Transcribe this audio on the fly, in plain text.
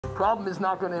Problem is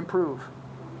not going to improve.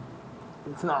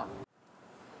 It's not.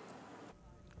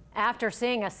 After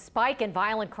seeing a spike in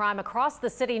violent crime across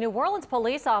the city, New Orleans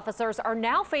police officers are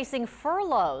now facing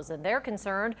furloughs, and they're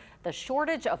concerned the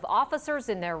shortage of officers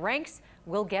in their ranks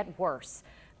will get worse.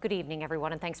 Good evening,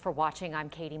 everyone, and thanks for watching. I'm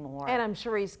Katie Moore. And I'm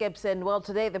Cherise Gibson. Well,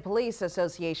 today the Police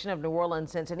Association of New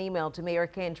Orleans sent an email to Mayor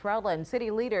Cantrell and city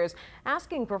leaders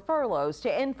asking for furloughs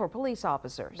to end for police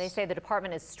officers. They say the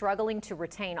department is struggling to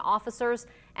retain officers,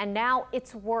 and now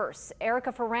it's worse.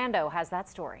 Erica Ferrando has that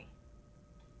story.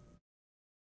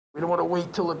 We don't want to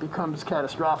wait till it becomes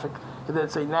catastrophic and then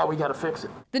say, now we got to fix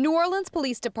it. The New Orleans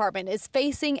Police Department is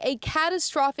facing a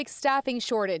catastrophic staffing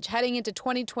shortage heading into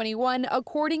 2021,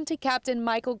 according to Captain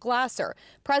Michael Glasser,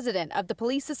 president of the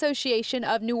Police Association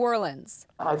of New Orleans.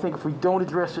 I think if we don't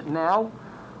address it now,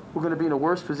 we're going to be in a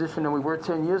worse position than we were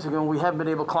 10 years ago, and we haven't been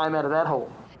able to climb out of that hole.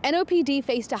 NOPD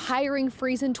faced a hiring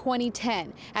freeze in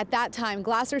 2010. At that time,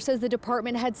 Glasser says the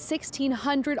department had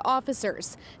 1,600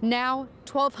 officers, now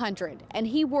 1,200, and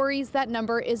he worries that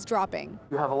number is dropping.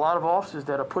 You have a lot of officers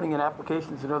that are putting in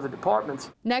applications in other departments.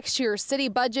 Next year's city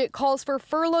budget calls for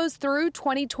furloughs through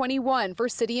 2021 for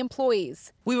city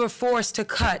employees. We were forced to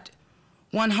cut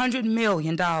 $100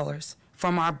 million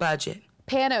from our budget.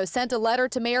 PANO sent a letter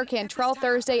to Mayor Cantrell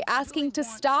Thursday asking to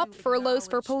stop furloughs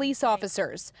for police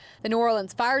officers. The New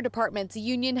Orleans Fire Department's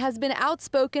union has been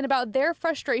outspoken about their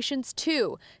frustrations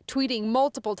too, tweeting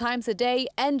multiple times a day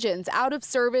engines out of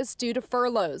service due to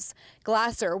furloughs.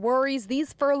 Glasser worries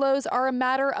these furloughs are a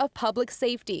matter of public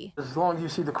safety. As long as you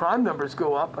see the crime numbers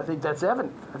go up, I think that's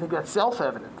evident. I think that's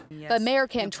self-evident. Yes. But Mayor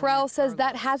Cantrell says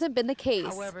that hasn't been the case.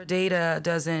 However, data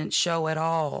doesn't show at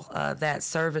all that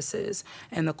services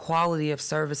and the quality of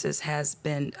services has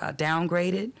been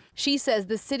downgraded. She says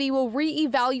the city will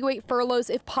reevaluate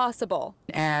furloughs if possible.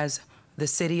 As the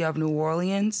city of New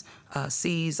Orleans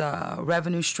sees a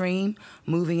revenue stream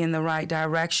moving in the right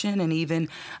direction, and even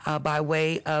by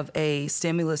way of a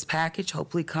stimulus package,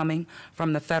 hopefully coming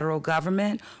from the federal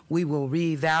government, we will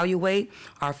reevaluate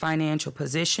our financial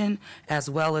position as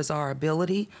well as our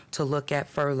ability to look at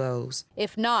furloughs.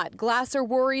 If not, Glasser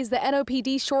worries the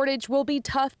NOPD shortage will be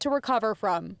tough to recover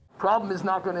from. Problem is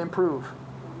not going to improve.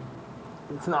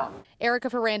 It's not.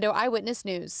 Erica Ferrando, Eyewitness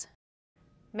News.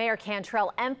 Mayor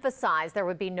Cantrell emphasized there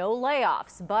would be no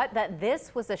layoffs, but that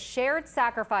this was a shared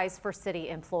sacrifice for city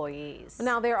employees.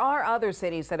 Now, there are other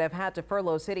cities that have had to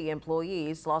furlough city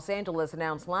employees. Los Angeles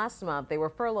announced last month they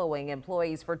were furloughing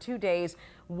employees for 2 days,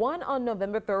 one on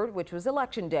November 3rd, which was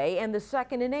Election Day, and the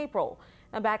second in April.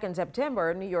 And back in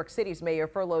September, New York City's mayor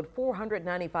furloughed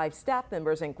 495 staff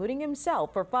members, including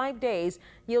himself, for 5 days,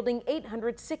 yielding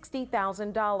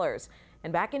 $860,000.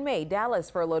 And back in May, Dallas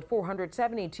furloughed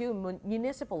 472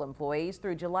 municipal employees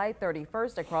through July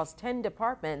 31st across 10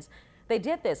 departments. They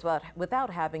did this without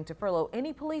having to furlough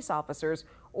any police officers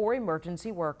or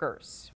emergency workers.